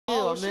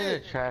Oh, I'm in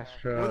shit. the trash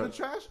We're in the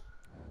truck. trash?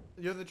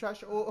 You're in the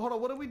trash? Oh, hold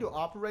on, what do we do?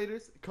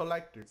 Operators,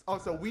 collectors. Oh,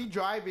 so we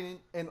driving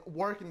and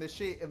working the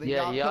shit, and then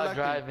Yeah, y'all y'all collecting.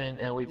 driving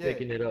and we Yeah,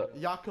 picking it up.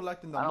 y'all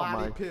collecting the I don't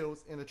Molly mind.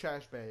 pills in the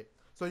trash bag.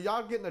 So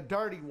y'all getting the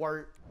dirty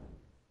work.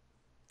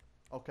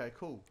 Okay,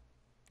 cool.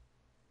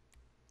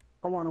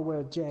 I want to wear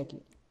a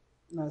jacket.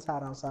 No, it's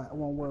hot outside. I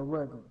want to wear a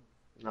regular.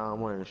 No,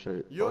 I'm wearing a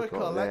shirt. You're a Fuck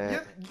all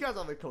that. you guys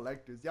are the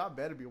collectors. Y'all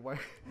better be wearing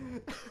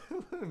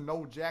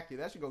no jacket.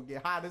 That should go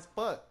get hot as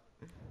fuck.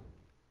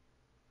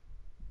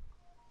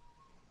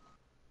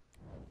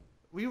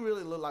 We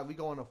really look like we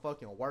going to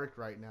fucking work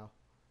right now.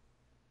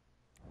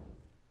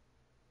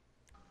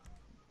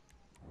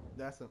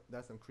 That's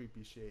some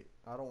creepy shit.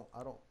 I don't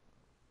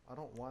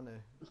want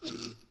to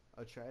be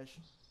a trash.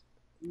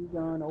 You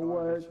gonna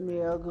Garbage work,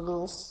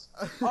 niggas?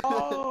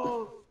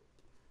 Oh!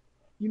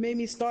 You made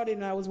me start it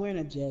and I was wearing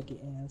a jacket,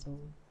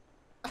 asshole.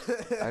 I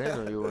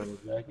didn't know you were wearing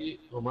a jacket.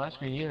 On my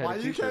screen, you had Why a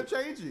you t-shirt.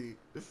 can't change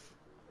it?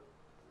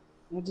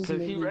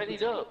 Because he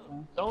readied up.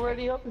 Don't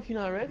ready up if you're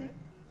not ready.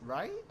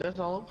 Right? That's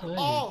all I'm saying.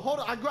 Oh, hold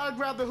on. I gotta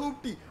grab the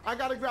hoopty. I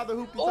gotta grab the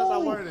hoopty since I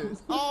wear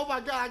this. Oh my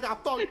god, I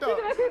got fucked up.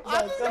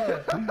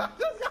 I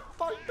just got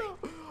fucked up.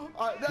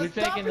 We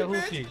taking the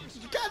hoopty.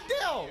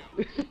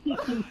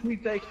 Goddamn. We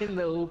taking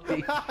the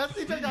hoopty.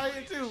 CJ got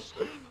hit too.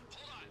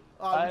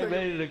 I ain't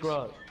ready to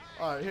cross.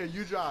 Alright, here,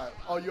 you drive.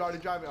 Oh, you already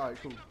driving? Alright,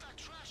 cool.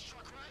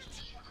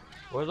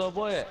 Where's old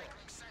boy at?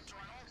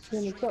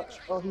 In the truck.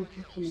 Oh,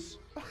 he's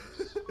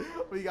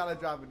We gotta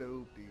drive in the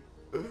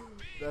hoopty.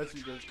 That's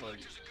just funny.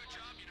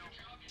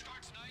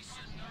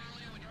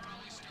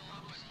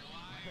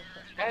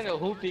 And the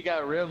hoopty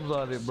got rims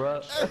on it,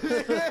 bro.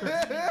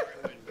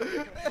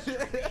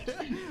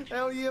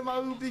 Hell yeah, my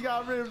hoopty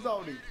got rims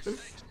on it.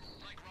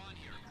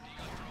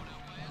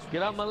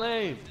 Get out my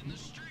lane.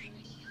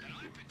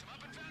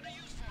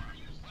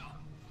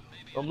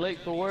 I'm late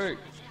for work.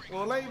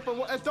 Well, late for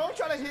what? Don't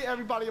try to hit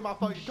everybody in my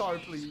fucking car,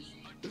 please.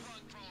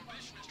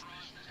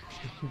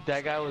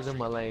 That guy was in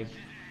my lane.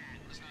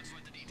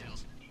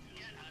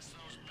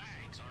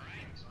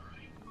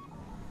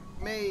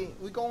 Man,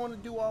 we going to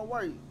do our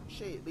work.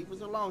 Shit, leave us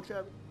alone,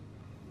 Trevor.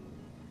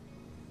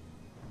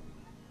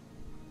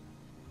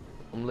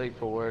 I'm late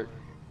for work.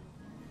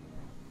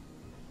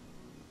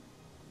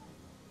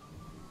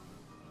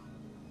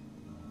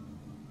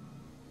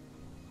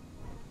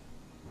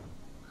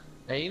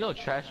 Hey, you know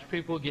trash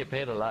people get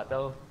paid a lot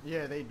though?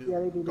 Yeah, they do. Yeah,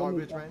 they do.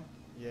 Garbage man.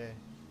 Yeah.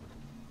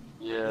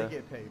 Yeah. They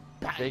get paid.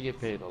 They get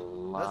paid a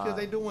lot. That's because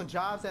they doing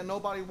jobs that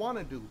nobody want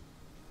to do.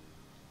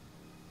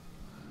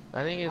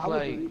 I think it's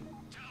like...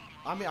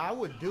 I mean, I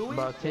would do it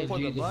about 10 for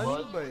the G's a money,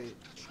 month. but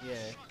yeah.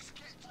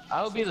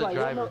 I would be the like,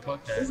 driver. no,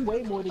 Fuck that. it's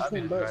way more than I'll be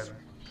 10 the bucks. driver.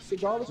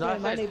 Regardless No, I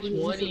of my said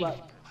neighborhood, 20,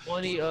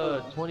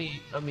 like,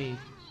 20, I mean,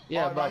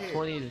 yeah, Oh, about right here.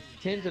 20,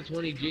 10 to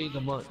 20 G's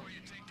a month.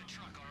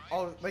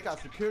 Oh, they got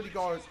security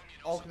guards.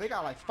 Oh, they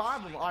got like 5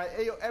 of them. All right,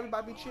 hey, yo,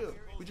 everybody be chill.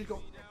 We just go.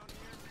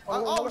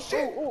 Oh,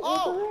 shit!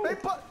 Oh, they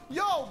put.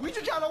 Yo, we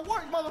just gotta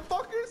work,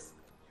 motherfuckers.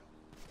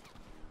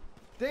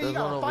 Then you There's one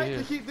gotta over fight here.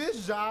 to keep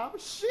this job.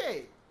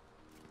 Shit.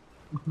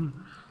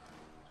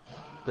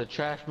 The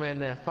trash man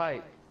that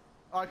fight.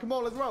 All right, come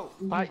on, let's roll.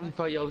 Fighting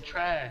for your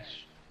trash.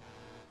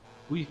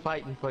 We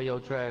fighting for your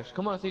trash.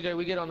 Come on, CJ,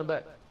 we get on the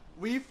back.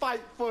 We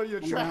fight for your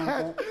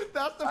trash.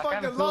 That's the I fucking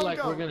kinda feel logo.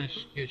 like we're gonna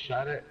get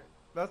shot at.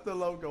 That's the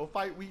logo.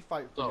 We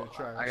fight for So, your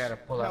trash. I gotta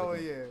pull out Hell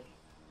the- yeah.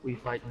 We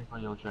fighting for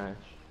your trash.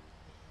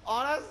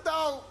 Oh, that's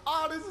dope.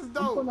 Oh, this is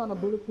I'm putting on dope.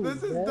 a bulletproof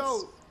This is vest.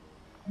 dope.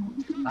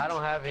 I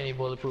don't have any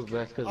bulletproof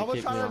vests because I'm it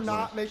gonna kicked me try to off.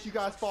 not make you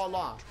guys fall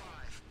off.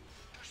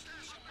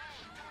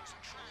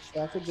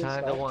 That's a good Kinda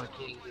start. want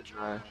King to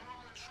drive.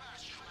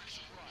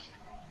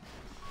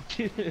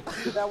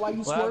 Is that why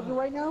you Well, swerving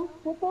right now?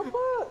 What the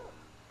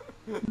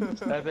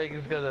fuck? I think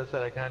it's because I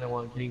said I kinda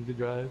want King to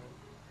drive.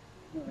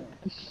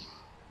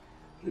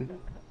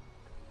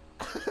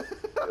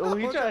 Oh,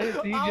 he tried to hit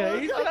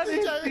CJ. He tried to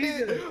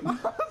hit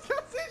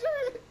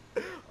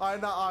CJ.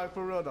 Alright, now, alright,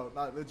 for real though.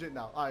 Not legit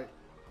now. Alright.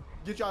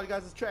 Get y'all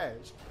guys'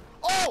 trash.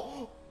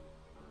 Oh!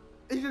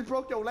 He just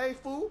broke your leg,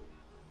 fool.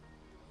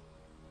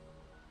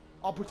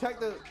 I'll protect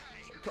the.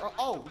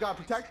 Oh, we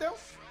gotta protect them?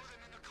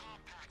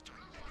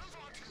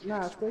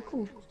 Nah, stay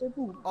cool. Stay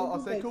cool.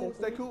 Oh, stay cool,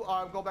 stay cool.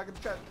 Alright, go back in the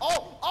trash.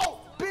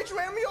 Oh! Bitch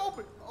ran me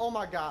over! Oh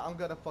my god, I'm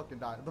gonna fucking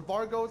die. The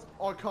Vargos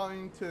are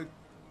coming to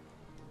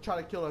try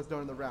to kill us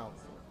during the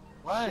rounds.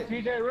 Run,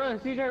 CJ, run,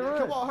 CJ, run.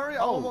 Come on, hurry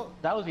up. Oh,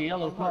 that was a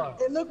yellow car.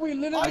 Hey, look, we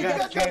literally Oh, you got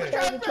gotta to take the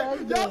trash trash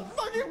back! Y'all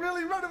fucking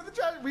really running with the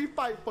trash. We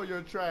fight for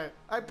your trash.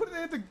 I put it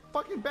in the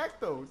fucking back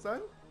though, son.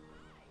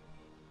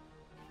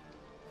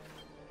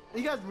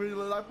 You guys really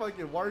look like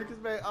fucking workers,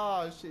 man.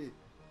 Oh shit.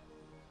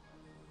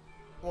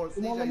 Come on,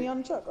 You won't let me on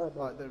the truck?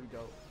 Alright, there we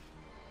go.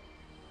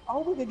 I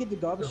hope we can get the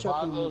The garbage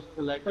truck. Vagos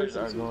collectors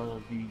are person.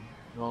 going to be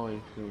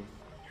going soon.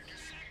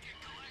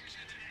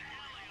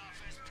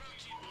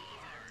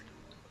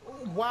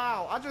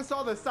 Wow, I just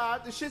saw the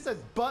side. The shit says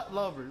butt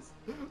lovers.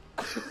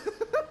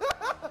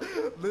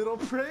 Little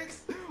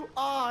pricks?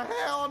 Oh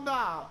hell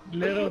nah.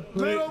 Little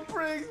Little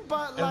pricks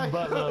butt and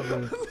butt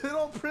lovers.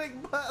 Little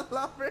prick butt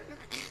lovers.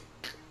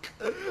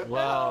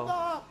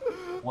 Wow.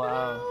 Wow.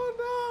 Hell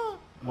no.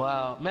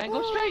 Wow. Man,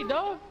 go straight,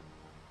 dog.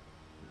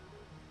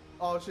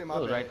 Oh shit, my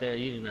Oh, bad. right there.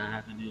 You did not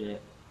have to do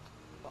that.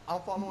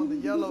 I'm following the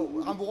yellow.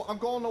 I'm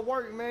going to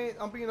work, man.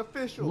 I'm being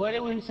official. What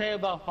did we say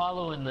about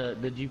following the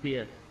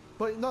GPS?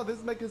 But no,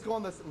 this make us go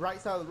on the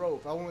right side of the road.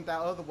 If I went that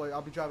other way,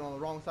 I'll be driving on the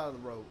wrong side of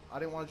the road. I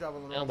didn't want to drive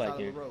on the wrong side of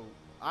the road.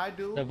 I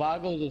do. The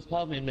Vagos is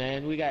coming,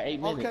 man. We got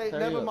 8 minutes. Okay, Hurry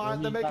never up.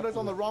 mind. They're making us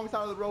on the wrong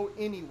side of the road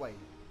anyway.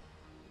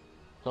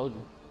 Told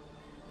you.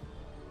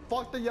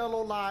 Fuck the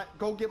yellow line.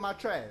 Go get my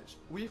trash.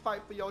 We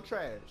fight for your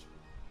trash.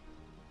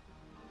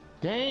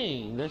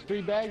 Dang, there's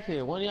 3 bags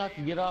here. One of y'all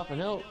can get off and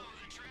help.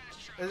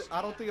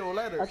 I don't think it will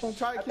let her. I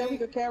think we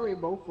could carry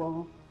both of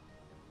them.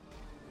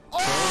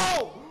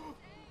 Oh!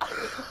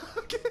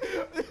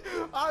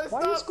 It's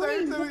Why you not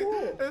safe screaming?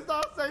 to it's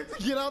not safe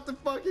to get out the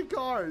fucking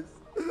cars.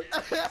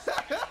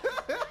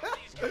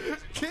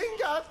 King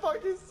got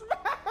fucking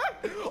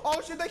smacked.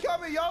 Oh shit, they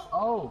coming, yo.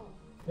 Oh,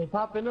 they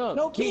popping up.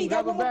 No, King,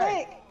 got grab one a more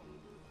bag. bag.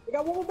 We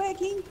got one more bag,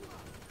 King.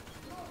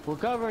 We're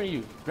covering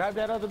you. Grab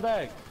that other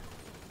bag.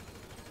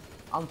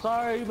 I'm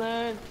sorry,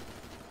 man.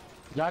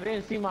 Y'all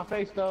didn't see my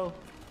face though.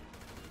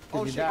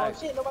 Oh you shit, died. Oh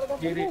shit, nobody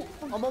got Get the it.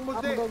 move. I'm almost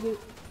I'm dead. gonna go get.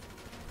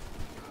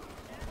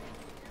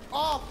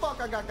 Oh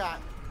fuck, I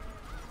got.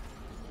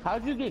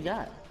 How'd you get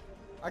got?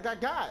 I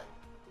got.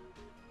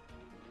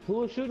 Who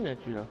was shooting at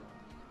you though?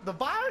 The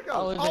fire goes.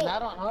 Oh, is it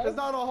not on hard? It's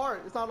not on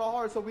hard. It's not on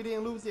hard, so we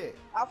didn't lose yet.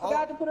 I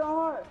forgot to put it on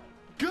hard.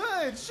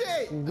 Good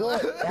shit.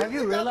 Good. Have you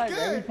That's realized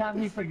good. every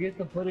time he forgets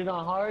to put it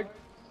on hard,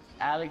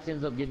 Alex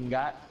ends up getting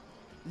got?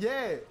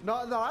 Yeah.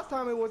 No, last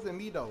time it wasn't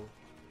me though.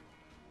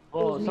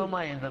 Oh,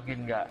 somebody ends up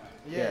getting got.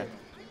 Yeah.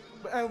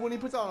 And when he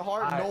puts it on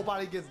hard, Alright.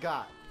 nobody gets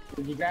got.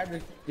 Did you grab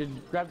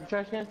the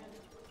trash can?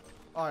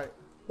 All right.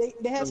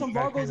 They had some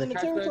trash Vargos in the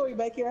trash bag? territory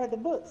back here. I had the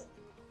books.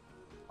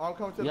 I'm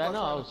coming to the Yeah, I bus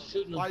know. I right was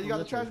shooting. now. All right, you got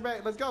the trash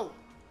bag. Let's go.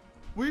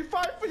 We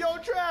fight for your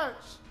trash.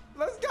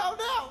 Let's go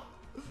now.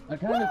 I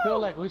kind of feel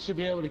like we should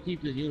be able to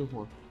keep this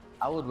uniform.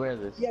 I would wear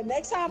this. Yeah,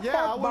 next time, Yeah, I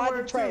Park, would buy wear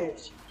the it too.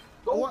 trash.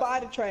 Go buy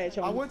the trash.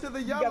 I went to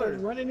the You gotta yellow.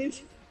 run in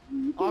it.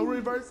 I'll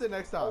reverse it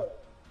next time.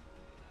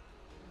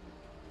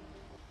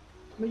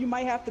 No, you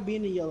might have to be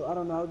in the yellow. I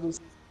don't know.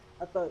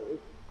 I thought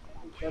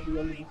every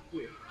yellow was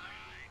clear.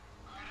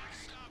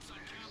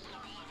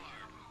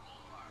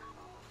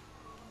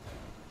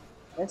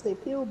 That's their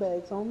pill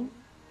bags, homie.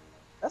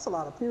 That's a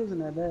lot of pills in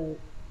that bag.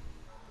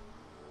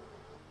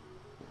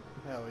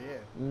 Hell yeah.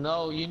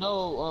 No, you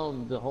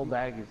know, the whole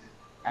bag is Most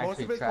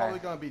actually of it's trash. probably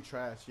gonna be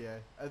trash, yeah.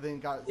 And then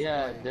got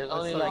Yeah, there's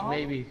only like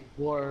maybe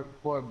four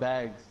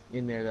bags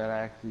in there that are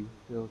actually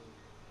filled.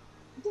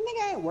 The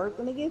nigga ain't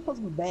working. The nigga ain't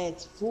supposed to be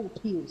bags full of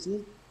pills.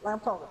 I'm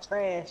talking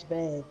trash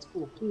bags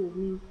full of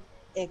pills.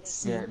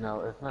 X. Yeah,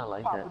 no, it's not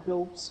like that.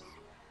 Dopes.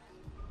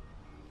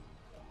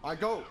 I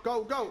go.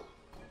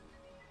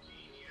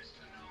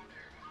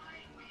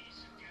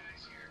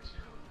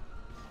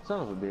 Son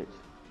of a bitch.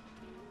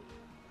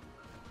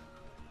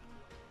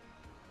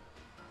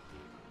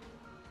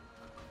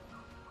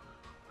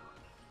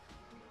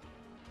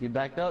 You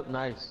backed up?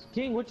 Nice.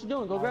 King, what you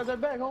doing? Go grab that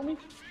bag, homie.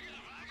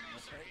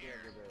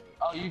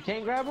 Oh, you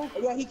can't grab him?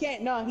 Yeah, he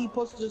can't. No, he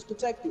supposed to just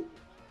protect it.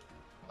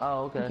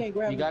 Oh, okay. He can't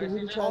grab you got it?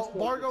 it. Oh,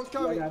 Vargo's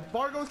coming. Yeah,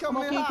 Vargo's Come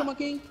coming on, in King. hot. Come on,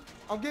 King.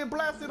 I'm getting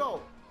blasted on.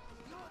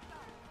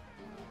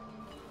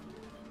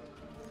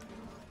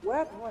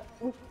 What?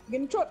 Get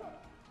in the truck.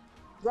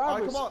 All right,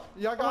 Drivers. come on.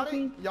 Y'all got it?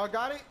 King. Y'all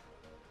got it?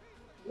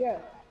 Yeah.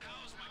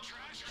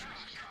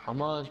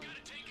 I'm on.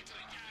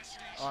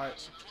 All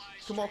right.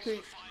 Come on,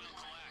 King.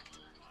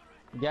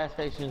 Gas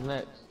station's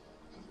next.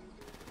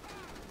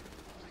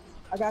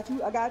 I got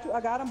you. I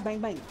got him. Bang,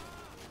 bang.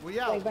 We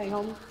out. Bang, bang,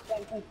 homie.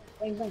 Bang, bang.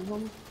 Bang, bang,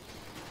 homie.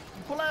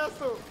 Blast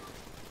him.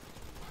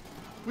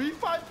 We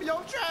fight for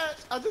your trash.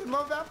 I just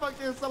love that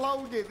fucking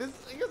slogan.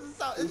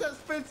 It just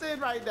fits in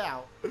right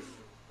now.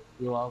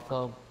 You're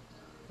welcome.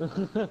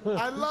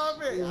 I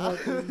love it.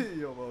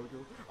 You're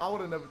welcome. I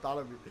would have never thought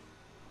of it.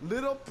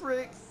 Little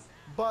pricks,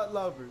 butt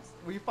lovers.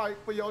 We fight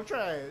for your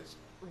trash.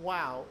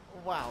 Wow.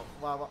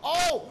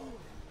 Oh!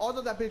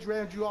 Although that bitch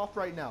ran you off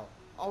right now.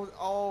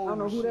 Oh, I don't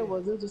know who that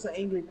was. It was just an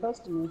angry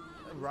customer.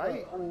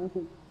 Right. I don't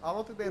know. I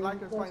don't think they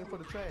like us fighting for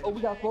the trash. Oh, we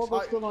got 4 of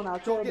us still on our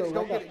Go trail.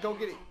 get it. Go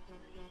get it.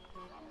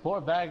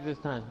 4 bags this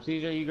time.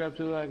 CJ, you grab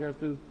 2, I grab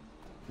 2.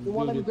 You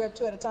won't let me grab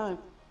 2 at a time.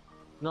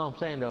 No, I'm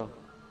saying though.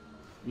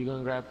 You're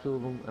gonna grab 2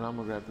 of them, and I'm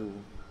gonna grab 2 of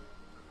them.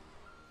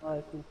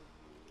 Alright, cool.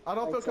 I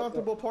don't feel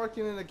comfortable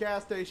parking in a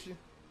gas station.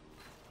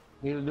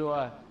 Neither do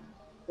I.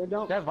 They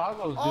don't. That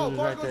Vargo's Oh, dude is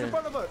right Vargo's there. in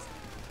front of us.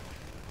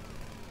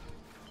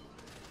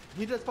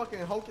 He just fucking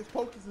hocus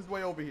pocus his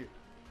way over here.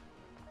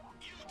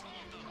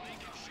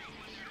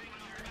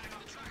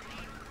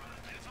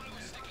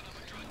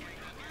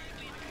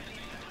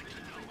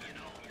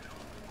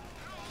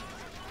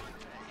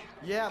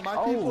 Yeah, my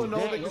people know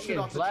they can shoot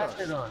off the truck.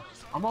 blasted on.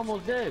 I'm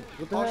almost dead.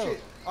 What the Oh, hell?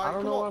 shit. All right, I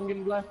don't come know on. where I'm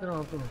getting blasted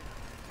on from.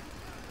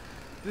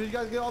 Did you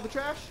guys get all the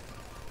trash?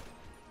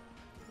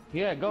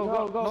 Yeah, go.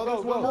 No,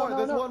 there's one more. No,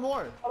 There's no. one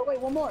more. Oh, wait,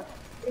 one more.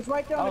 It's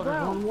right there on the there's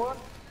ground. one more?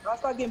 I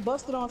started getting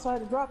busted on, so I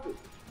had to drop it.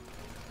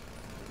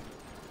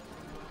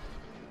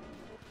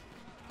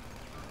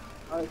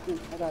 Alright, cool.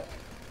 I got it.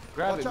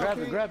 Grab Watch it, out, grab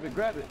it, King. grab it,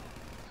 grab it.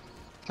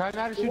 Try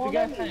not to shoot the won't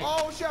gas let me. tank.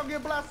 Oh shit, I'm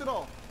getting blasted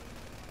off.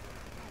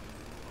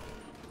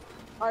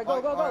 Alright,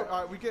 go, go, go.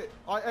 Alright, we get.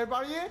 Alright,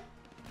 everybody in?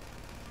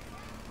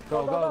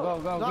 Go, go, go,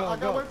 go, No, I go,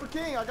 gotta go. wait for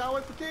King. I gotta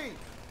wait for King.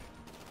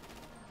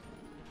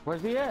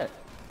 Where's he at?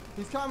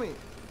 He's coming.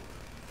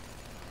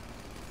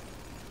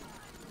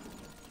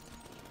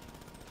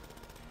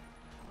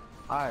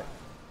 Alright.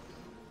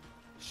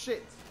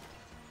 Shit.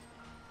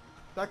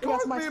 That We got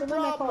car's somebody being a still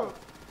in that problem. car.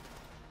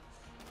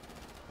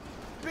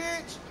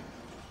 Bitch.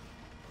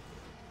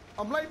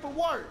 I'm late for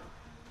work.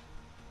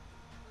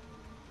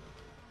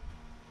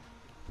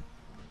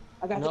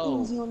 I got No.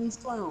 the easy on these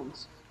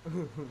clowns.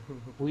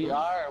 We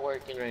are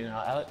working right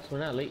now, Alex. We're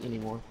not late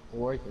anymore. We're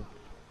working.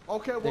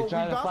 Okay, They well, we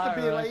try to about to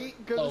be fire us, late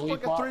because so it's we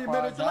fucking fought 3 for our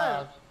minutes jobs,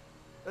 left.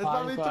 There's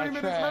fighting only for 3 our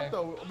minutes trash. left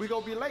though. We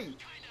gonna be late.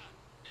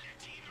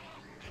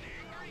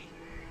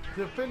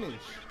 To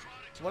finish.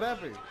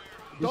 Whatever.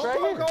 Don't right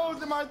poke here.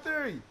 holes in my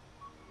theory.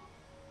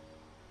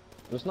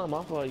 It's not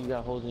my fault you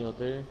got holes in your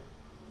theory.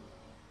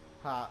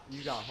 Ha,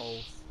 you got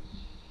holes.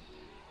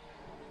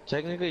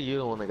 Technically, you're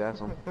the one that got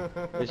some.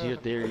 It's your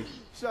theories.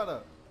 Shut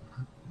up.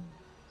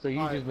 So you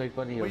Alright, just make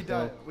fun of we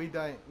done. yourself. We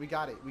done. We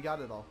got it. We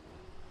got it all.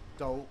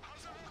 Dope.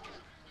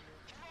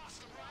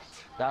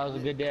 That was a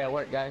good day at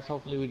work, guys.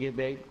 Hopefully we get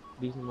paid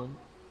decent money.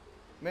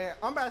 Man,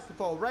 I'm asking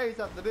for a raise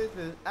after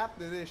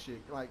this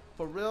shit. Like,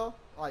 for real.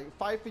 Like,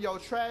 fight for your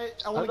trash.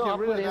 I I want know to I get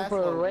rid put of in that for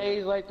a stuff.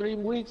 raise like 3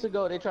 weeks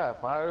ago. They tried to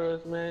fire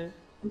us, man.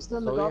 I'm still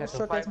in So the we garbage had to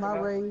truck. fight That's my for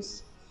that?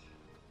 raise.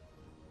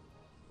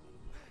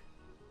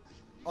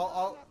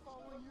 Oh,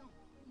 Following you.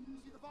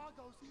 See, the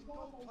Vagos can go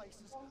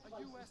places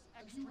a U.S.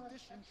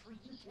 extradition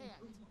treaty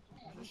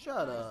can't.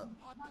 shut up.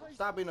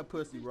 Stop being a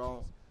pussy,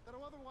 bro. That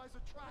will otherwise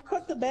attract.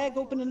 Cut the bag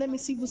open and let me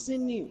see what's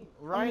in there.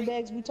 How many Right.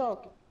 bags we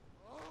talking?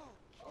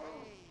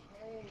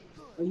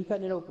 Are you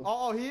cutting it open?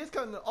 Oh, he is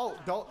cutting the. Oh,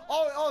 don't.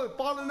 Oh, it's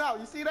falling out.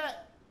 You see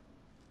that?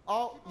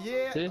 Oh,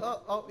 yeah. See?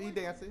 Oh, he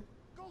dancing.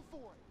 Go for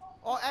it.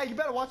 Oh, hey, you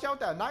better watch out with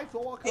that knife.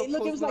 Don't walk Hey, up look,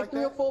 close it was like 3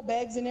 or that. 4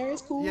 bags in there.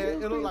 It's cool. Yeah, It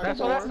was it looked 3 or like 4 That's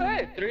what I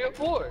bags. said. 3 or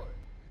 4.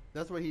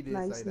 That's what he did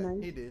Nice, say that.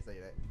 nice. He did say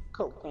that.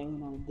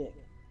 Cocaine on deck.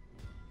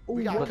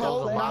 We Ooh, got your But that was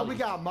Cole. a Now Molly. we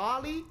got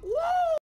Molly. Woo!